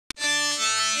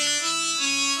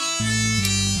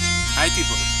Alright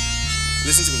people,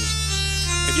 listen to me.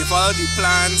 If you follow the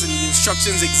plans and the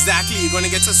instructions exactly, you're gonna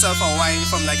get yourself a wine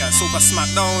from like a Soca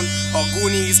Smackdown or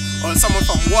Gooniez or someone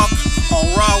from Wurk or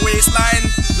Raw Waistline.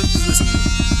 Listen to me.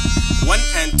 1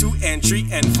 and 2 and 3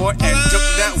 and 4 and juke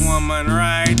that woman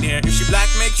right there. If she black,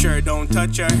 make sure don't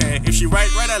touch her hair. If she white,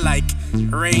 ride her like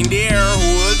reindeer.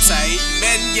 Hold tight,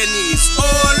 bend your knees.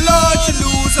 Oh Lord, she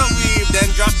lose her weave. Then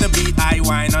drop the beat, I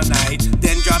whine all night.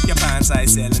 Then drop your pants, I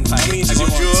selling pipe. I go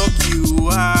joke you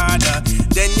harder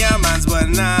than your man's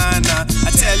banana.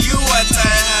 I tell you what I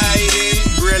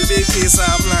hiding, real big piece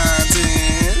of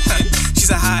planting. She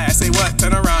said hi, I say what?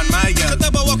 Turn around, my girl.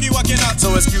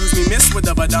 So excuse me, miss, with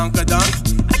the badonka-donk.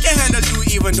 I can't handle you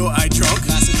even though I drunk.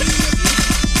 I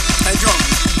drunk.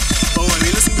 But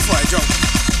wait, listen before I drunk.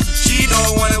 She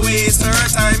don't wanna waste her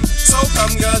time, so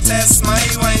come girl, test my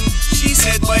wine. She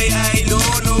said, boy, I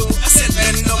don't know. I said,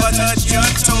 bend over, touch your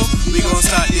toe. We gon'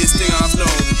 start this thing off slow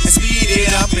and speed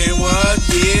it up and work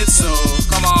it so.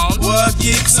 Come on, work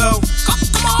it so.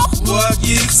 Come on, work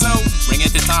it so. Bring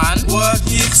it on. Work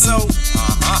it so.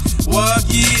 Work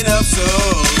it up so.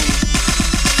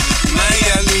 My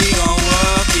girl, we gon'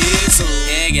 work it so.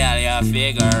 Hey girl, your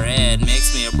figure red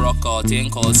makes me a broke out in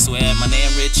cold sweat. My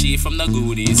name Richie from the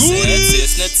Gooniez.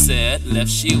 Set, left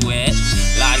she wet.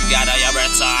 Lord God, your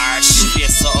breath harsh.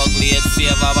 Face so ugly, it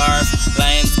favor birth.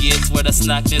 Lions Gate where the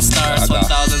snackness starts.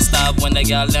 1,000 stab when the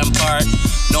girl them part.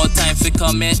 No time for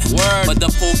commit. Word. But the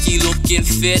pokey looking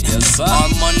fit. Yes,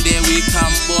 on Monday we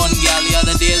come born, girl. The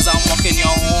other days I'm walking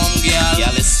your home, girl.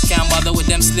 Can't bother with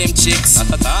them slim chicks.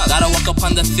 Gotta walk up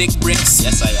on the thick bricks.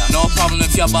 Yes, I am. No problem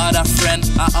if you bought a friend.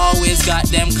 I always got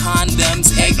them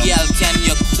condoms. Hey, girl, can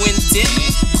you quint it?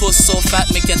 Cause so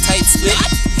fat, make your tight split.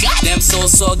 Them so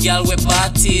girl with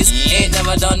parties. Ain't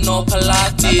never done no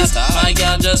Pilates. My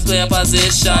girl just play a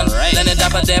position. Then it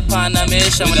up a dep on a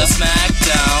mission with a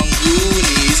smackdown.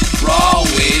 Gooniez, raw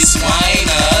waist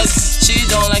whiners. She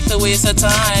don't like to waste her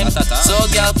time. So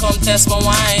girl, come test my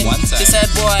wine. She said,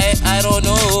 boy, I don't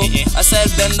know. I said,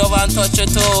 bend over and touch your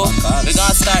toe. We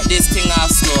gonna start this thing off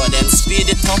slow, then speed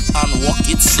it up and walk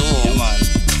it so.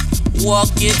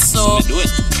 Walk it so. Do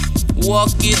it.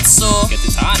 Walk it so. Get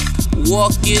it on.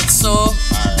 Walk it so.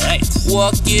 Alright.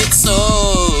 Walk it so.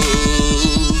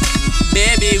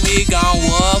 Baby, we gon'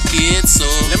 walk it so.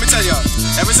 Let me tell y'all,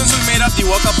 ever since we made up the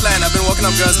walk-up plan, I've been walking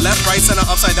up girls left, right, center,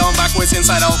 upside down, backwards,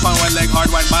 inside out, on one leg, hard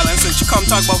wine balance, and she come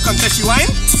talk about come test she wine.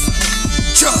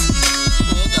 Sure.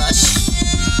 Oh gosh.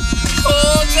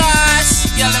 Oh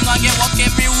gosh. Girl, them gonna get walk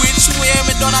every which way.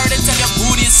 Me done already tell you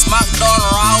Gooniez, Smackdown,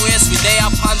 Raw Waist. We there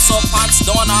pants up, pants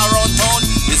down all around town.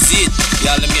 You see it.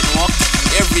 Girl, them getting walk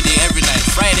every day, every night.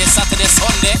 Friday, Saturday,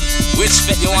 Sunday. Which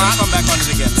fit you want? Come back on it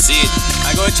again. See it.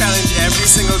 I go challenge every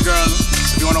single girl.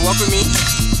 If you wanna walk with me,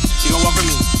 you gonna walk with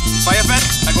me. Fire Fed,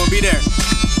 I gonna be there.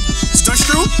 Stush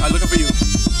Crew, I'm looking for you.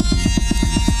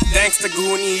 Thanks to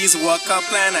Gooniez walk-up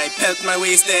plan, I pelt my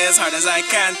waist as hard as I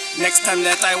can. Next time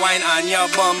that I whine on your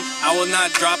bum, I will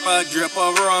not drop a drip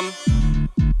of rum.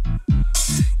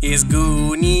 It's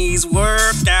Gooniez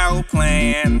workout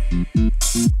plan.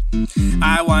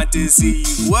 I want to see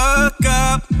you work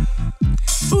up.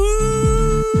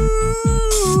 Ooh.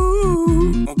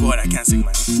 Oh God, I can't sing,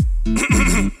 man.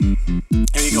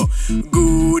 Here we go.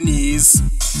 Gooniez,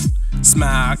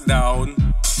 Smackdown,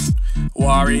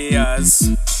 Warriors,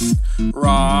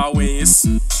 Raw Waist,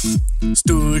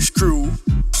 Stush Crew,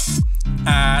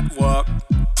 at work,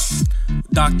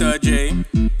 Dr. J,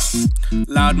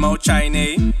 Loudmouth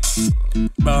Chinese,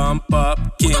 Bump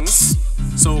Up Kings,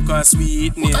 Soca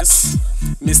Sweetness,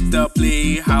 Mr.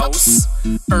 Playhouse,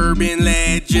 Urban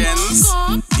Legends,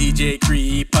 DJ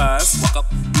Creepers,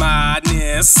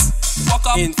 Madness,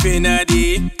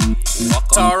 Infinity,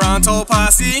 Toronto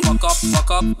Posse.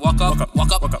 Walk up.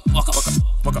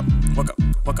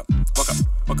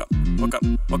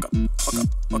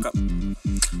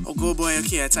 Oh, go boy,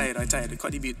 okay, I tired.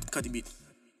 Cut the beat.